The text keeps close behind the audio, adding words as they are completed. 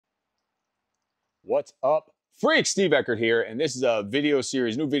What's up, freaks? Steve Eckert here, and this is a video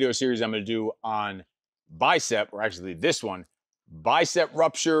series, new video series I'm going to do on bicep, or actually this one, bicep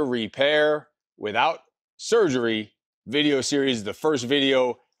rupture repair without surgery video series. The first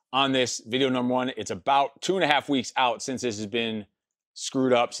video on this, video number one. It's about 2.5 weeks out since this has been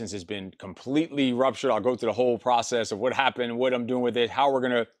screwed up, since it's been completely ruptured. I'll go through the whole process of what happened, what I'm doing with it, how we're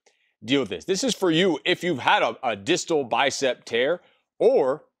going to deal with this. This is for you if you've had a distal bicep tear,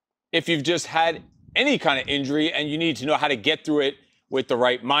 or if you've just had any kind of injury and you need to know how to get through it with the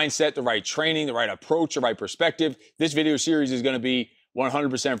right mindset, the right training, the right approach, the right perspective. This video series is going to be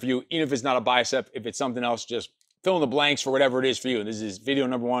 100% for you, even if it's not a bicep. If it's something else, just fill in the blanks for whatever it is for you. And this is video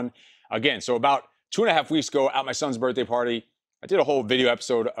number one. Again, so about 2.5 weeks ago at my son's birthday party, I did a whole video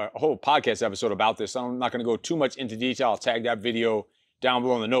episode, a whole podcast episode about this. I'm not going to go too much into detail. I'll tag that video down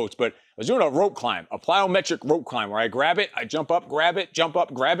below in the notes. But I was doing a rope climb, a plyometric rope climb, where I grab it, I jump up, grab it, jump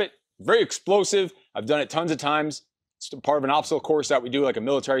up, grab it. Very explosive. I've done it tons of times. It's part of an obstacle course that we do, like a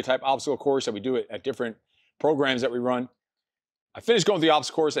military type obstacle course that we do it at different programs that we run. I finished going through the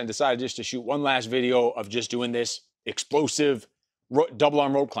obstacle course and decided just to shoot one last video of just doing this explosive double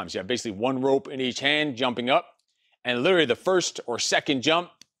arm rope climb. So you have basically one rope in each hand, jumping up. And literally the first or second jump,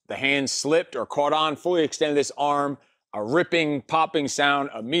 the hand slipped or caught on, fully extended this arm, a ripping, popping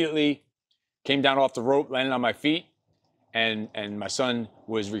sound immediately, came down off the rope, landed on my feet. And my son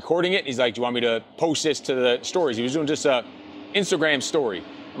was recording it. He's like, do you want me to post this to the stories? He was doing just a Instagram story.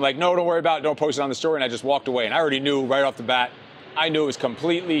 I'm like, no, don't worry about it. Don't post it on the story. And I just walked away. And I already knew right off the bat, I knew it was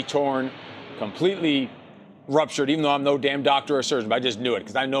completely torn, completely ruptured, even though I'm no damn doctor or surgeon. But I just knew it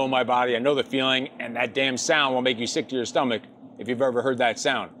because I know my body. I know the feeling. And that damn sound will make you sick to your stomach if you've ever heard that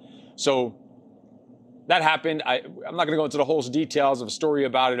sound. So that happened. I'm not going to go into the whole details of a story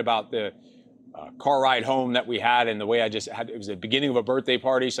about it, about the car ride home that we had, and the way I just had, it was the beginning of a birthday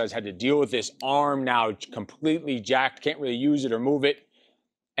party, so I just had to deal with this arm now completely jacked, can't really use it or move it,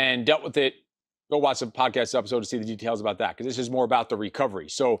 and dealt with it. Go watch the podcast episode to see the details about that, because this is more about the recovery.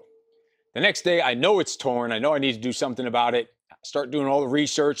 So the next day, I know it's torn. I know I need to do something about it. Start doing all the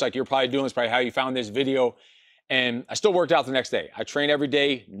research like you're probably doing. It's probably how you found this video. And I still worked out the next day. I train every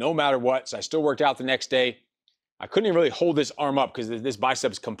day, no matter what, so I still worked out the next day. I couldn't even really hold this arm up because this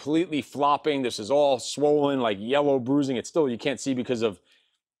bicep's completely flopping. This is all swollen, like yellow bruising. It's still, you can't see because of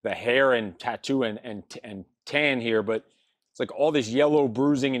the hair and tattoo and tan here, but it's like all this yellow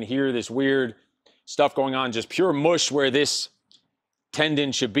bruising in here, this weird stuff going on, just pure mush where this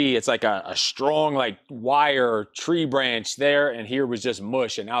tendon should be. It's like a strong, like wire tree branch there, and here was just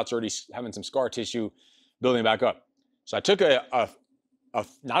mush, and now it's already having some scar tissue building back up. So I took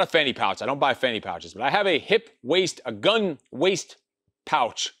not a fanny pouch. I don't buy fanny pouches, but I have a a gun waist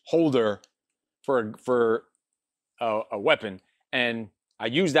pouch holder for a weapon. And I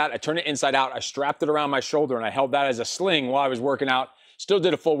used that. I turned it inside out. I strapped it around my shoulder and I held that as a sling while I was working out. Still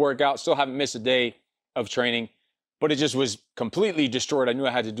did a full workout. Still haven't missed a day of training, but it just was completely destroyed. I knew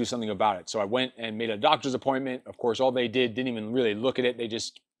I had to do something about it. So I went and made a doctor's appointment. Of course, all they didn't even really look at it. They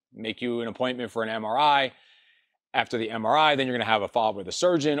just make you an appointment for an MRI. After the MRI, then you're going to have a follow-up with a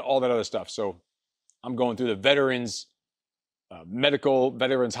surgeon, all that other stuff. So I'm going through the veterans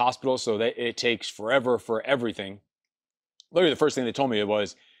hospital, so that it takes forever for everything. Literally, the first thing they told me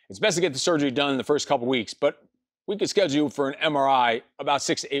was, it's best to get the surgery done in the first couple weeks, but we could schedule you for an MRI about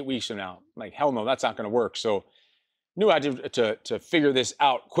 6 to 8 weeks from now. I'm like, hell no, that's not going to work. So knew I had to figure this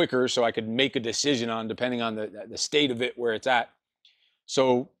out quicker so I could make a decision on, depending on the state of it, where it's at.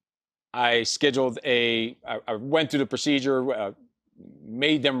 So I scheduled I went through the procedure,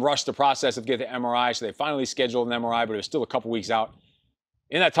 made them rush the process of getting the MRI. So they finally scheduled an MRI, but it was still a couple weeks out.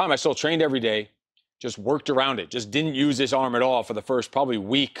 In that time, I still trained every day, just worked around it, just didn't use this arm at all for the first probably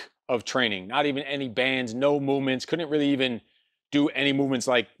week of training. Not even any bands, no movements, couldn't really even do any movements,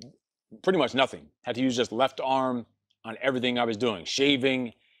 like pretty much nothing. Had to use just left arm on everything I was doing,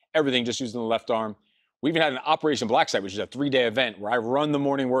 shaving, everything, just using the left arm. We even had an Operation Black Site, which is a 3-day event where I run the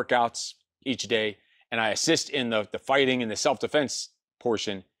morning workouts each day and I assist in the fighting and the self-defense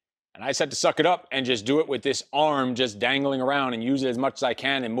portion. And I just had to suck it up and just do it with this arm just dangling around and use it as much as I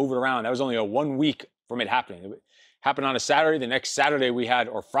can and move it around. That was only a 1 week from it happening. It happened on a Saturday. The next Saturday we had,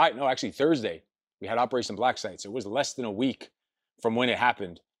 or Friday, no, actually Thursday, we had Operation Black Site. So it was less than a week from when it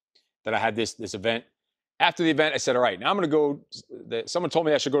happened that I had this event. After the event, I said, all right, now I'm going to go. Someone told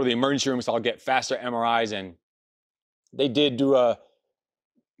me I should go to the emergency room so I'll get faster MRIs. And they did do a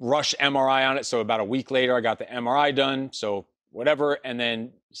rush MRI on it. So about a week later, I got the MRI done. So whatever. And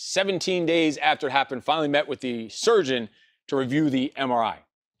then 17 days after it happened, finally met with the surgeon to review the MRI.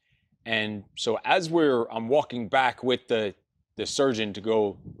 And so as I'm walking back with the the surgeon to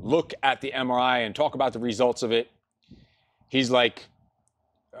go look at the MRI and talk about the results of it, he's like,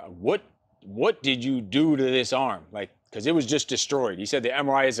 what did you do to this arm? Like, because it was just destroyed. He said the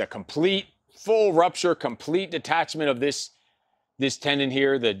MRI is a complete, full rupture, complete detachment of this tendon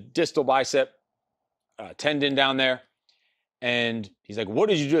here, the distal bicep tendon down there. And he's like, what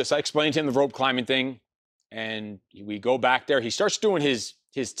did you do? So I explained to him the rope climbing thing. And we go back there. He starts doing his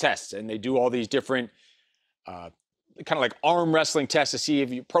tests, and they do all these different kind of like arm wrestling tests to see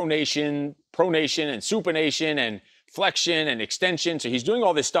if you pronation and supination and flexion and extension. So he's doing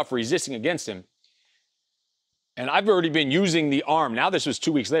all this stuff resisting against him. And I've already been using the arm. Now this was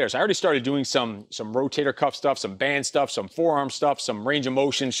 2 weeks later. So I already started doing some rotator cuff stuff, some band stuff, some forearm stuff, some range of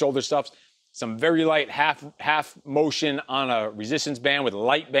motion, shoulder stuff, some very light half motion on a resistance band with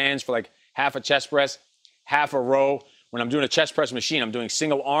light bands for like half a chest press, half a row. When I'm doing a chest press machine, I'm doing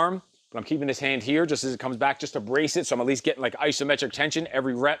single arm, but I'm keeping this hand here just as it comes back just to brace it. So I'm at least getting like isometric tension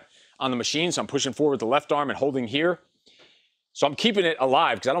every rep on the machine. So I'm pushing forward with the left arm and holding here. So I'm keeping it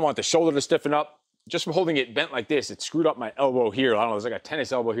alive because I don't want the shoulder to stiffen up. Just from holding it bent like this, it screwed up my elbow here. I don't know, there's like a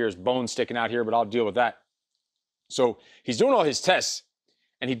tennis elbow here, there's bone sticking out here, but I'll deal with that. So he's doing all his tests,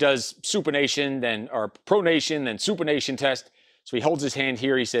 and he does supination, or pronation, then supination test. So he holds his hand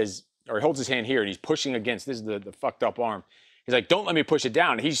here, he says, or he holds his hand here, and he's pushing against, this is the fucked up arm. He's like, don't let me push it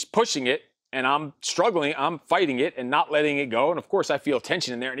down. And he's pushing it, and I'm struggling, I'm fighting it and not letting it go. And of course I feel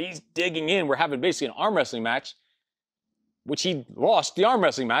tension in there, and he's digging in. We're having basically an arm wrestling match, which he lost the arm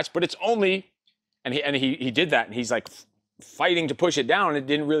wrestling match, but it's only, and he did that, and he's like fighting to push it down, and it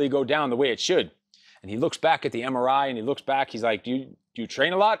didn't really go down the way it should. And he looks back at the MRI, and he looks back, he's like, do you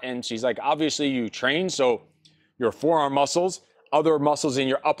train a lot? And she's like, obviously you train, so your forearm muscles, other muscles in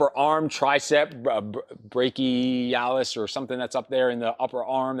your upper arm, tricep, brachialis or something that's up there in the upper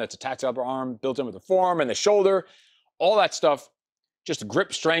arm, that's attached to the upper arm, built in with the forearm and the shoulder, all that stuff, just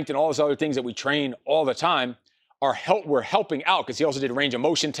grip strength and all those other things that we train all the time we're helping out, because he also did range of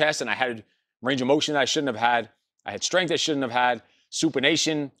motion tests, and I had range of motion that I shouldn't have had. I had strength I shouldn't have had,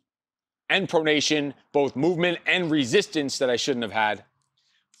 supination and pronation, both movement and resistance that I shouldn't have had.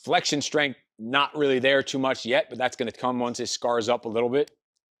 Flexion strength, not really there too much yet, but that's going to come once it scars up a little bit.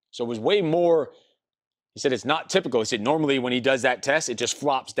 So it was way more, he said it's not typical. He said normally when he does that test, it just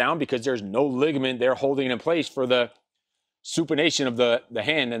flops down because there's no ligament there holding it in place for the supination of the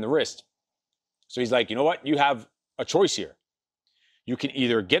hand and the wrist. So he's like, you know what? You have a choice here. You can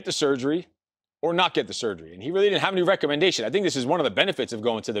either get the surgery or not get the surgery. And he really didn't have any recommendation. I think this is one of the benefits of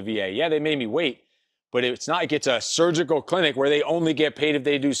going to the VA. Yeah, they made me wait, but it's not like it's a surgical clinic where they only get paid if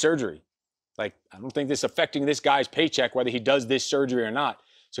they do surgery. Like, I don't think this affecting this guy's paycheck, whether he does this surgery or not.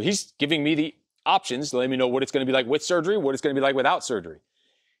 So he's giving me the options to let me know what it's going to be like with surgery, what it's going to be like without surgery.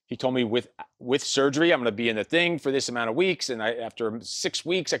 He told me with surgery, I'm going to be in the thing for this amount of weeks. And after 6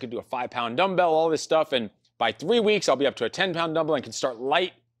 weeks, I could do a 5-pound dumbbell, all this stuff. And by 3 weeks, I'll be up to a 10-pound dumbbell and can start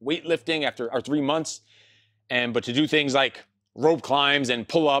light weightlifting after 3 months. But to do things like rope climbs and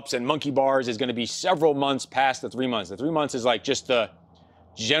pull-ups and monkey bars is going to be several months past the 3 months. The 3 months is like just the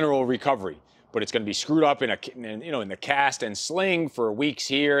general recovery, but it's going to be screwed up in the cast and sling for weeks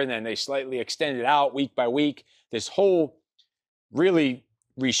here, and then they slightly extend it out week by week. This whole really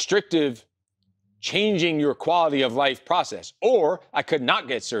restrictive, changing your quality of life process. Or I could not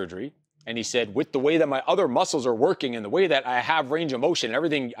get surgery. And he said, with the way that my other muscles are working and the way that I have range of motion and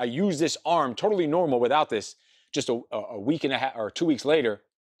everything, I use this arm totally normal without this, just a week and a half or 2 weeks later.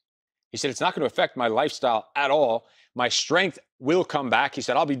 He said, it's not going to affect my lifestyle at all. My strength will come back. He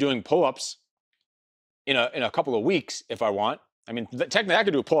said, I'll be doing pull-ups in a couple of weeks if I want. I mean, technically I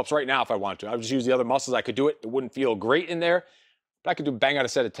could do pull-ups right now if I want to. I would just use the other muscles. I could do it. It wouldn't feel great in there, but I could bang out a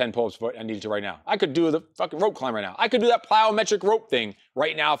set of 10 pull-ups if I needed to right now. I could do the fucking rope climb right now. I could do that plyometric rope thing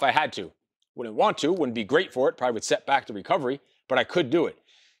right now if I had to. Wouldn't want to, wouldn't be great for it, probably would set back the recovery, but I could do it.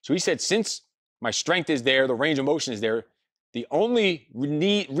 So he said, since my strength is there, the range of motion is there, the only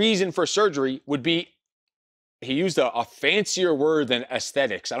reason for surgery would be, he used a fancier word than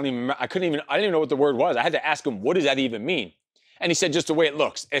aesthetics. I didn't even know what the word was. I had to ask him, what does that even mean? And he said, just the way it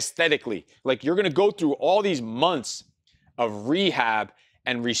looks, aesthetically. Like, you're going to go through all these months of rehab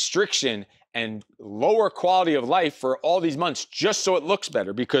and restriction and lower quality of life for all these months just so it looks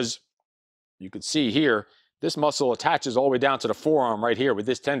better, because you could see here, this muscle attaches all the way down to the forearm right here with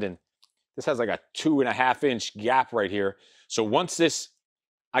this tendon. This has like a 2.5-inch gap right here. So once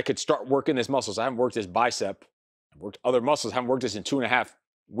I could start working this muscle. So I haven't worked this bicep. I've worked other muscles. I haven't worked this in 2.5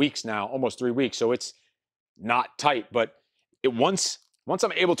 weeks now, almost 3 weeks. So it's not tight, but once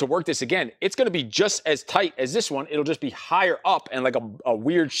I'm able to work this again, it's going to be just as tight as this one. It'll just be higher up and like a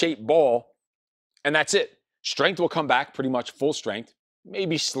weird shaped ball. And that's it. Strength will come back pretty much full strength,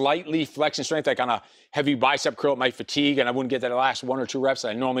 maybe slightly flexion strength, like on a heavy bicep curl, it might fatigue, and I wouldn't get that last 1 or 2 reps that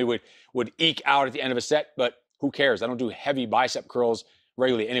I normally would eke out at the end of a set, but who cares? I don't do heavy bicep curls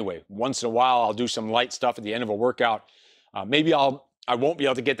regularly anyway. Once in a while, I'll do some light stuff at the end of a workout. Maybe I won't be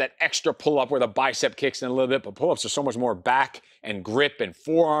able to get that extra pull-up where the bicep kicks in a little bit, but pull-ups are so much more back and grip and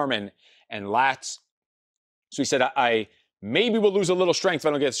forearm and lats. So he said, I maybe will lose a little strength if I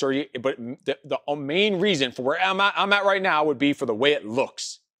don't get surgery, but the main reason for where I'm at right now would be for the way it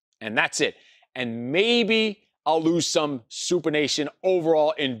looks. And that's it. And maybe I'll lose some supination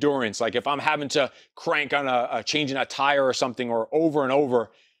overall endurance. Like if I'm having to crank on a changing a tire or something, or over and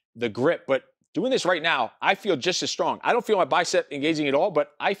over the grip. But doing this right now, I feel just as strong. I don't feel my bicep engaging at all,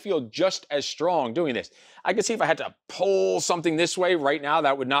 but I feel just as strong doing this. I can see if I had to pull something this way right now,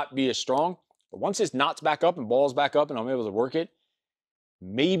 that would not be as strong. But once this knots back up and balls back up and I'm able to work it,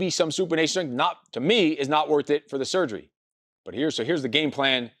 maybe some supination strength, to me, is not worth it for the surgery. But here's the game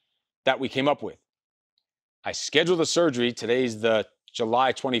plan that we came up with. I scheduled the surgery. Today's the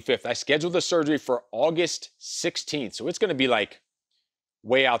July 25th. I scheduled the surgery for August 16th. So it's going to be like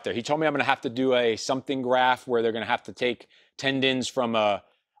way out there. He told me I'm going to have to do a something graft where they're going to have to take tendons from a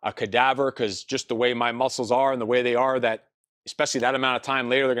cadaver, because just the way my muscles are and the way they are, that especially that amount of time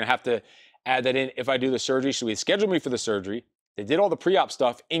later, they're going to have to add that in if I do the surgery. So he scheduled me for the surgery. They did all the pre-op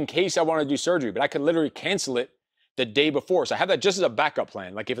stuff in case I wanted to do surgery, but I could literally cancel it the day before. So I have that just as a backup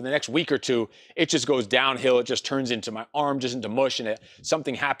plan. Like if in the next week or two, it just goes downhill, it just turns into my arm just into mush, and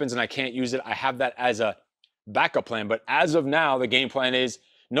something happens and I can't use it, I have that as a backup plan. But as of now, the game plan is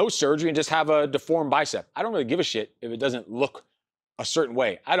no surgery and just have a deformed bicep. I don't really give a shit if it doesn't look a certain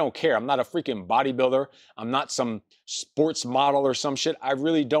way. I don't care. I'm not a freaking bodybuilder. I'm not some sports model or some shit. I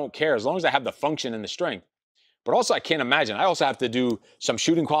really don't care, as long as I have the function and the strength. But also, I can't imagine. I also have to do some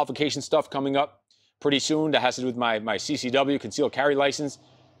shooting qualification stuff coming up pretty soon that has to do with my CCW, concealed carry license.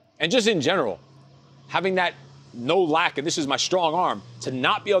 And just in general, having that no lack, and this is my strong arm, to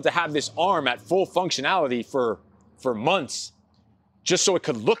not be able to have this arm at full functionality for months, just so it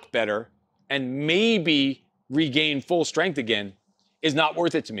could look better and maybe regain full strength again, is not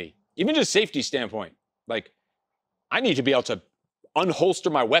worth it to me. Even just safety standpoint. Like, I need to be able to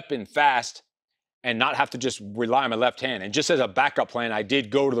unholster my weapon fast and not have to just rely on my left hand. And just as a backup plan, I did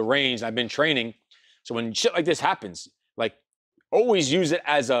go to the range. I've been training. So when shit like this happens, like, always use it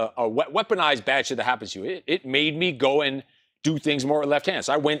as a weaponized bad shit that happens to you. It made me go and do things more with left hand.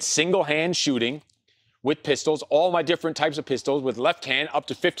 So I went single hand shooting with pistols, all my different types of pistols with left hand up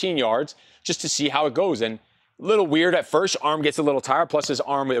to 15 yards, just to see how it goes. And a little weird at first, arm gets a little tired, plus this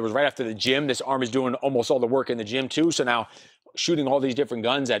arm, it was right after the gym. This arm is doing almost all the work in the gym too. So now shooting all these different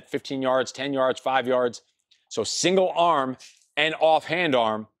guns at 15 yards, 10 yards, 5 yards. So single arm and offhand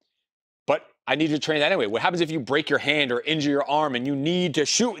arm, but I need to train that anyway. What happens if you break your hand or injure your arm and you need to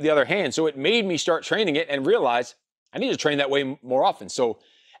shoot with the other hand? So it made me start training it and realize I need to train that way more often. So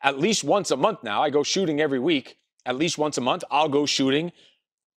at least once a month now, I go shooting every week. At least once a month, I'll go shooting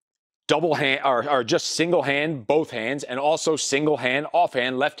double hand or just single hand, both hands, and also single hand,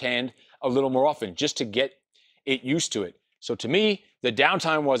 offhand, left hand a little more often, just to get it used to it. So to me, the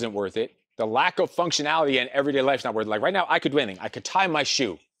downtime wasn't worth it. The lack of functionality in everyday life is not worth it. Like right now, I could do anything. I could tie my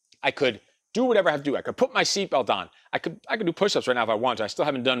shoe. I could do whatever I have to do. I could put my seatbelt on. I could do push-ups right now if I want to. I still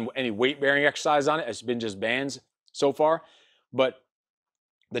haven't done any weight-bearing exercise on it. It's been just bands so far. But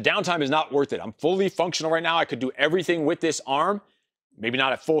the downtime is not worth it. I'm fully functional right now. I could do everything with this arm, maybe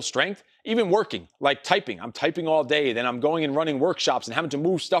not at full strength, even working, like typing. I'm typing all day. Then I'm going and running workshops and having to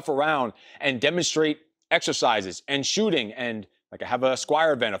move stuff around and demonstrate exercises and shooting. And like I have a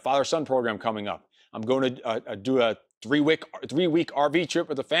Squire event, a father-son program coming up. I'm going to do a three-week RV trip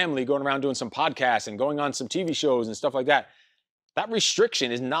with the family, going around doing some podcasts and going on some TV shows and stuff like that. That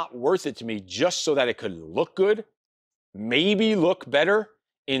restriction is not worth it to me, just so that it could look good, maybe look better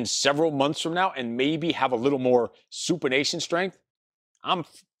in several months from now, and maybe have a little more supination strength. I'm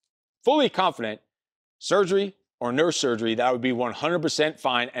fully confident, surgery or no surgery, that I would be 100%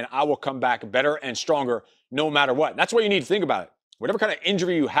 fine, and I will come back better and stronger no matter what. That's what you need to think about it. Whatever kind of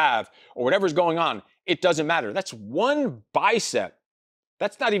injury you have or whatever's going on, it doesn't matter. That's one bicep.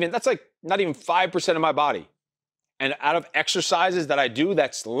 That's not even 5% of my body. And out of exercises that I do,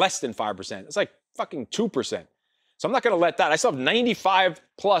 that's less than 5%. It's like fucking 2%. So I'm not going to let that. I still have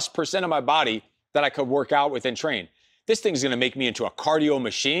 95+% of my body that I could work out with and train. This thing's going to make me into a cardio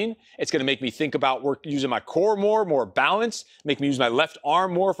machine. It's going to make me think about using my core more balance, make me use my left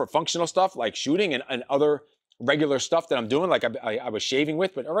arm more for functional stuff like shooting and other regular stuff that I'm doing, like I was shaving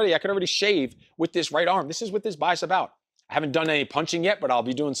with, but I could already shave with this right arm. This is with this bicep out. I haven't done any punching yet, but I'll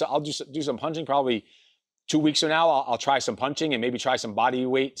do some punching probably 2 weeks from now, I'll try some punching and maybe try some body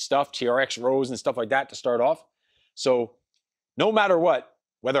weight stuff, TRX rows and stuff like that to start off. So no matter what,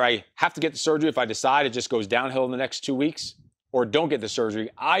 whether I have to get the surgery, if I decide it just goes downhill in the next 2 weeks, or don't get the surgery,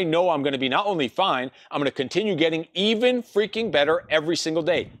 I know I'm going to be not only fine, I'm going to continue getting even freaking better every single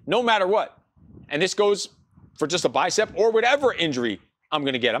day, no matter what. And this goes for just a bicep or whatever injury I'm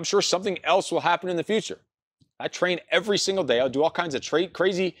going to get. I'm sure something else will happen in the future. I train every single day. I'll do all kinds of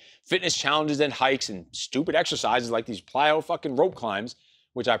crazy fitness challenges and hikes and stupid exercises like these plyo fucking rope climbs,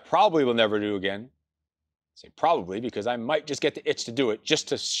 which I probably will never do again. I say probably because I might just get the itch to do it just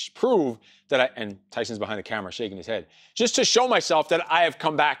to prove that and Tyson's behind the camera shaking his head, just to show myself that I have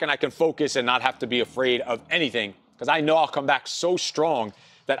come back and I can focus and not have to be afraid of anything, because I know I'll come back so strong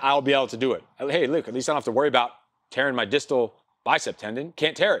that I'll be able to do it. Hey, look, at least I don't have to worry about tearing my distal bicep tendon.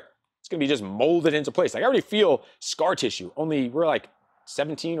 Can't tear it. It's going to be just molded into place. Like I already feel scar tissue. Only we're like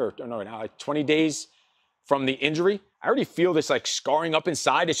 17 or no, now like 20 days from the injury. I already feel this like scarring up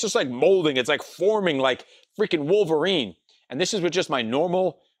inside. It's just like molding. It's like forming like freaking Wolverine. And this is with just my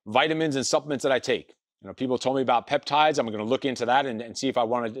normal vitamins and supplements that I take. You know, people told me about peptides. I'm going to look into that and see if I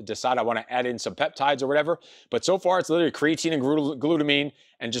want to decide I want to add in some peptides or whatever. But so far, it's literally creatine and glutamine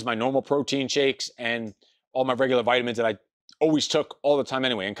and just my normal protein shakes and all my regular vitamins that I always took all the time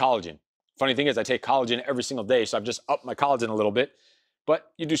anyway, and collagen. Funny thing is, I take collagen every single day, so I've just upped my collagen a little bit.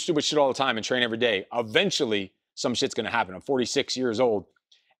 But you do stupid shit all the time and train every day. Eventually, some shit's going to happen. I'm 46 years old,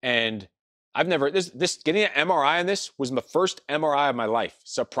 and I've never, getting an MRI on this was the first MRI of my life,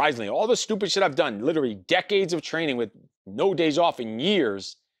 surprisingly. All the stupid shit I've done, literally decades of training with no days off in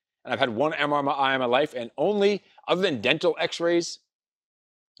years, and I've had one MRI in my life, and only, other than dental x-rays,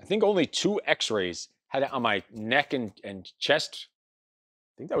 I think only 2 x-rays had it on my neck and chest.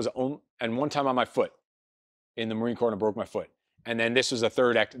 I think that was and one time on my foot in the Marine Corps, and I broke my foot. And then this was the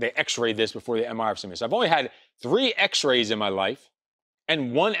third, they x-rayed this before the MRI for me. So I've only had 3 x-rays in my life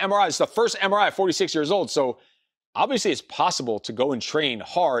and 1 MRI. It's the first MRI at 46 years old. So obviously it's possible to go and train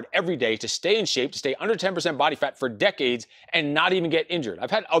hard every day to stay in shape, to stay under 10% body fat for decades and not even get injured.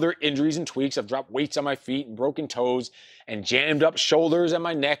 I've had other injuries and tweaks. I've dropped weights on my feet and broken toes and jammed up shoulders and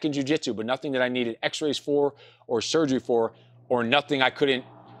my neck in jiu-jitsu, but nothing that I needed x-rays for or surgery for, or nothing I couldn't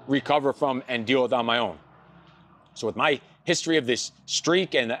recover from and deal with on my own. So with my history of this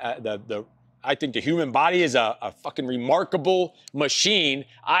streak and I think the human body is a fucking remarkable machine.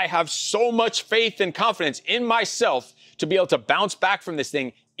 I have so much faith and confidence in myself to be able to bounce back from this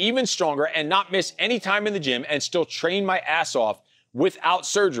thing even stronger and not miss any time in the gym and still train my ass off without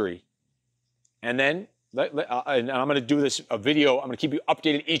surgery. And then, and I'm going to do a video, I'm going to keep you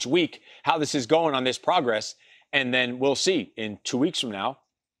updated each week how this is going on this progress. And then we'll see in 2 weeks from now,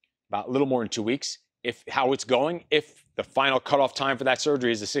 about a little more than 2 weeks, how it's going, if the final cutoff time for that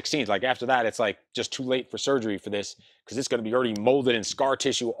surgery is the 16th. Like after that, it's like just too late for surgery for this, because it's going to be already molded and scar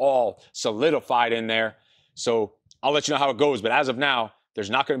tissue all solidified in there. So I'll let you know how it goes. But as of now, there's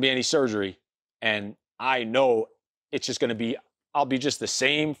not going to be any surgery. And I know it's just going to be, I'll be just the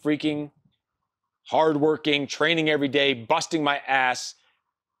same freaking hardworking, training every day, busting my ass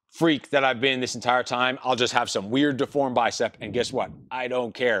freak that I've been this entire time. I'll just have some weird deformed bicep. And guess what? I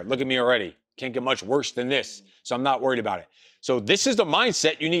don't care. Look at me already. Can't get much worse than this. So I'm not worried about it. So this is the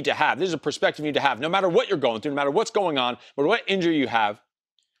mindset you need to have. This is a perspective you need to have. No matter what you're going through, no matter what's going on, but what injury you have,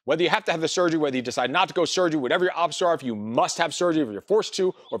 whether you have to have the surgery, whether you decide not to go surgery, whatever your options are, if you must have surgery, if you're forced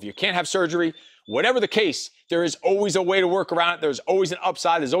to, or if you can't have surgery, whatever the case, there is always a way to work around it. There's always an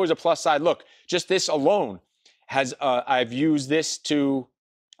upside. There's always a plus side. Look, just this alone has, I've used this to,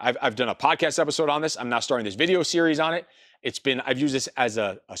 I've done a podcast episode on this. I'm now starting this video series on it. I've used this as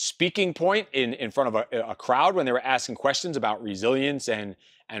a speaking point in front of a crowd when they were asking questions about resilience and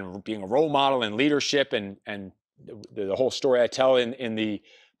being a role model and leadership and the whole story I tell in the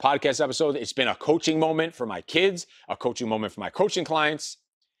podcast episode. It's been a coaching moment for my kids, a coaching moment for my coaching clients,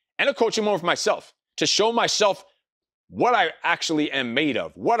 and a coaching moment for myself to show myself what I actually am made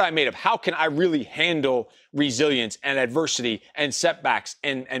of, what I'm made of. How can I really handle resilience and adversity and setbacks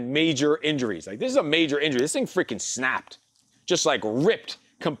and major injuries? Like, this is a major injury. This thing freaking snapped, just like ripped,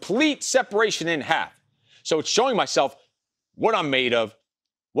 complete separation in half. So it's showing myself what I'm made of,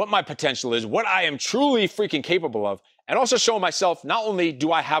 what my potential is, what I am truly freaking capable of, and also showing myself not only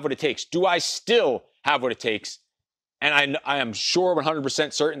do I have what it takes, do I still have what it takes? And I am sure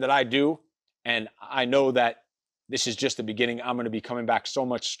 100% certain that I do. And I know that this is just the beginning. I'm going to be coming back so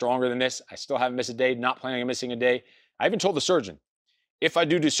much stronger than this. I still haven't missed a day, not planning on missing a day. I even told the surgeon, if I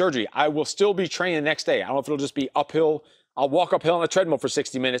do surgery, I will still be training the next day. I don't know if it'll just be uphill. I'll walk uphill on a treadmill for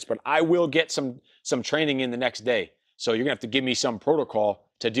 60 minutes, but I will get some training in the next day. So you're going to have to give me some protocol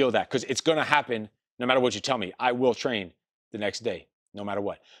to deal with that, because it's going to happen No matter what you tell me, I will train the next day, no matter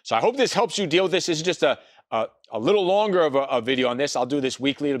what. So I hope this helps you deal with this. This is just a little longer of a video on this. I'll do this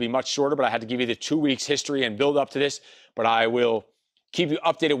weekly. It'll be much shorter, but I had to give you the 2 weeks history and build up to this. But I will keep you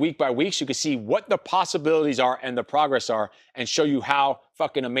updated week by week so you can see what the possibilities are and the progress are and show you how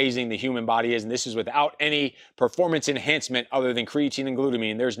fucking amazing the human body is. And this is without any performance enhancement other than creatine and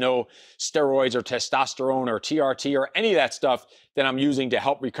glutamine. There's no steroids or testosterone or TRT or any of that stuff that I'm using to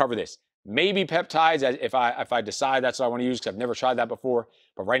help recover this. Maybe peptides if I decide that's what I want to use, because I've never tried that before.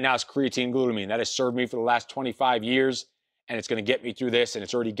 But right now it's creatine and glutamine. That has served me for the last 25 years. And it's going to get me through this, and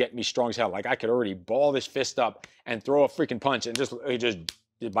it's already getting me strong as hell. Like, I could already ball this fist up and throw a freaking punch, and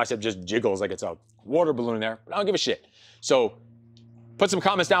the bicep just jiggles like it's a water balloon there. But I don't give a shit. So put some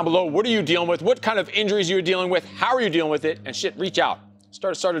comments down below. What are you dealing with? What kind of injuries are you dealing with? How are you dealing with it? And shit, reach out.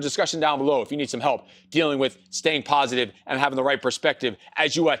 Start a discussion down below if you need some help dealing with staying positive and having the right perspective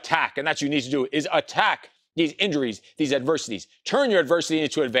as you attack. And that's what you need to do, is attack these injuries, these adversities. Turn your adversity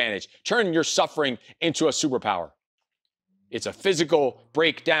into advantage. Turn your suffering into a superpower. It's a physical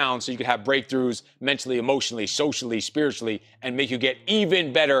breakdown so you can have breakthroughs mentally, emotionally, socially, spiritually, and make you get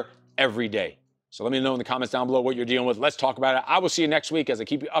even better every day. So let me know in the comments down below what you're dealing with. Let's talk about it. I will see you next week as I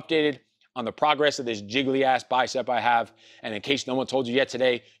keep you updated on the progress of this jiggly ass bicep I have. And in case no one told you yet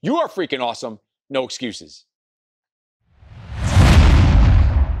today, you are freaking awesome. No excuses.